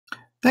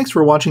Thanks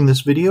for watching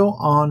this video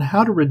on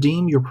how to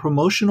redeem your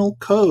promotional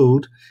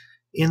code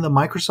in the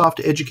Microsoft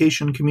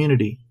Education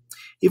community.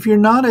 If you're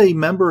not a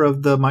member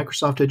of the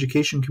Microsoft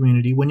Education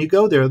community, when you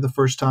go there the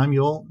first time,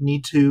 you'll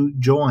need to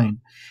join.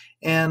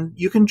 And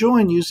you can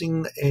join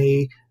using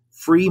a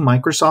free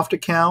Microsoft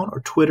account or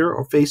Twitter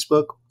or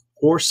Facebook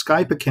or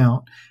Skype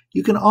account.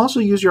 You can also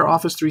use your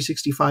Office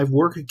 365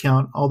 work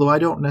account, although I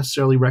don't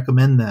necessarily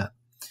recommend that.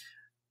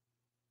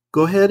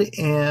 Go ahead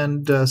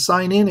and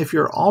sign in if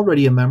you're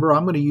already a member.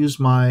 I'm going to use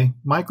my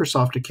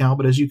Microsoft account,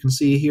 but as you can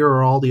see, here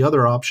are all the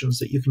other options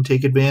that you can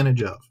take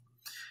advantage of.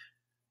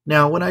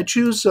 Now, when I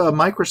choose a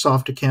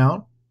Microsoft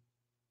account,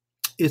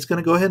 it's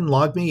going to go ahead and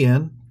log me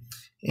in.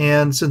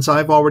 And since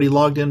I've already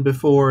logged in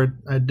before,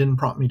 it didn't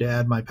prompt me to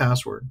add my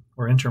password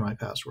or enter my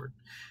password.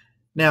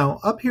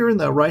 Now, up here in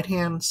the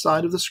right-hand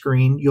side of the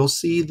screen, you'll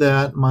see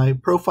that my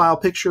profile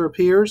picture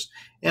appears,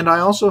 and I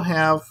also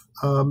have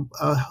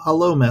a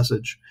hello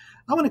message.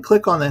 I'm going to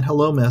click on that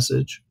hello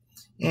message,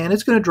 and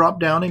it's going to drop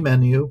down a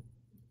menu.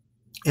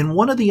 And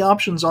one of the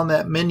options on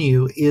that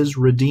menu is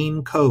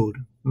redeem code.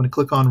 I'm going to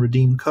click on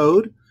redeem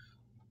code.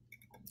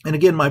 And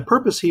again, my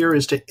purpose here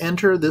is to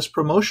enter this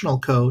promotional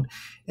code.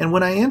 And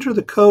when I enter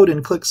the code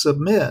and click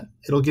submit,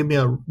 it'll give me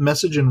a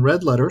message in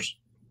red letters,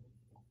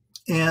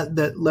 and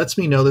that lets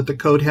me know that the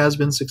code has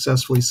been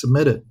successfully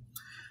submitted.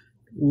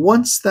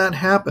 Once that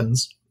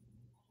happens,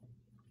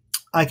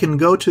 I can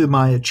go to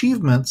my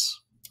achievements,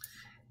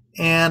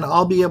 and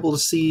I'll be able to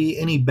see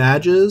any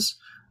badges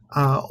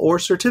or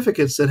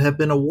certificates that have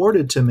been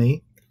awarded to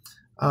me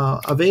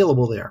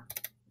available there.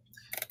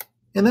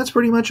 And that's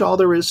pretty much all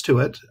there is to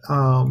it.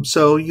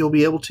 So you'll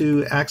be able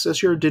to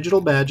access your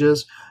digital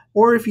badges,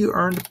 or if you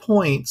earned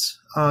points,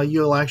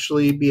 you'll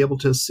actually be able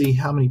to see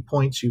how many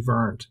points you've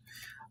earned.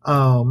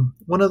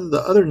 One of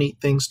the other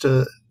neat things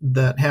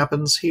that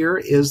happens here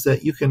is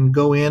that you can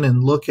go in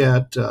and look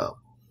at,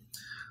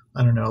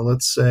 I don't know,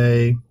 let's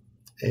say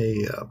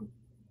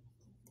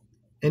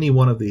any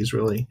one of these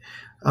really.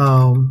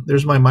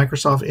 There's my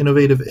Microsoft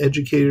Innovative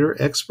Educator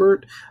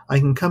Expert. I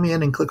can come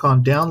in and click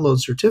on Download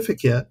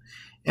Certificate,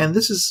 and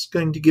this is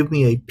going to give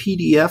me a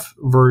PDF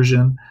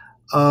version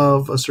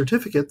of a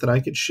certificate that I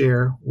could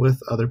share with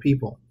other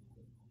people.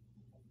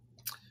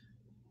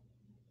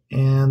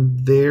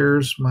 And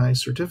there's my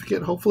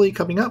certificate, hopefully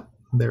coming up.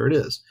 There it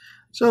is.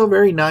 So a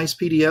very nice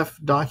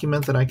PDF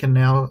document that I can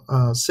now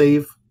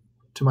save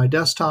to my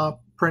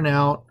desktop, print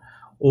out,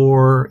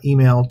 or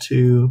email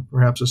to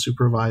perhaps a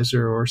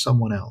supervisor or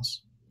someone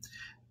else.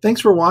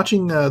 Thanks for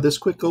watching this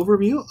quick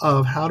overview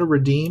of how to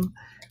redeem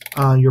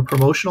your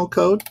promotional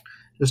code.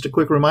 Just a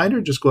quick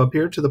reminder, just go up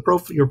here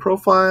to your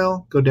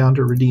profile, go down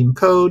to redeem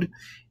code,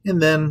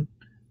 and then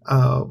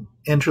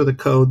enter the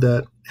code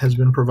that has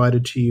been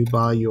provided to you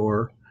by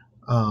your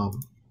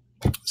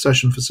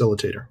session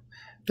facilitator.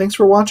 Thanks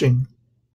for watching.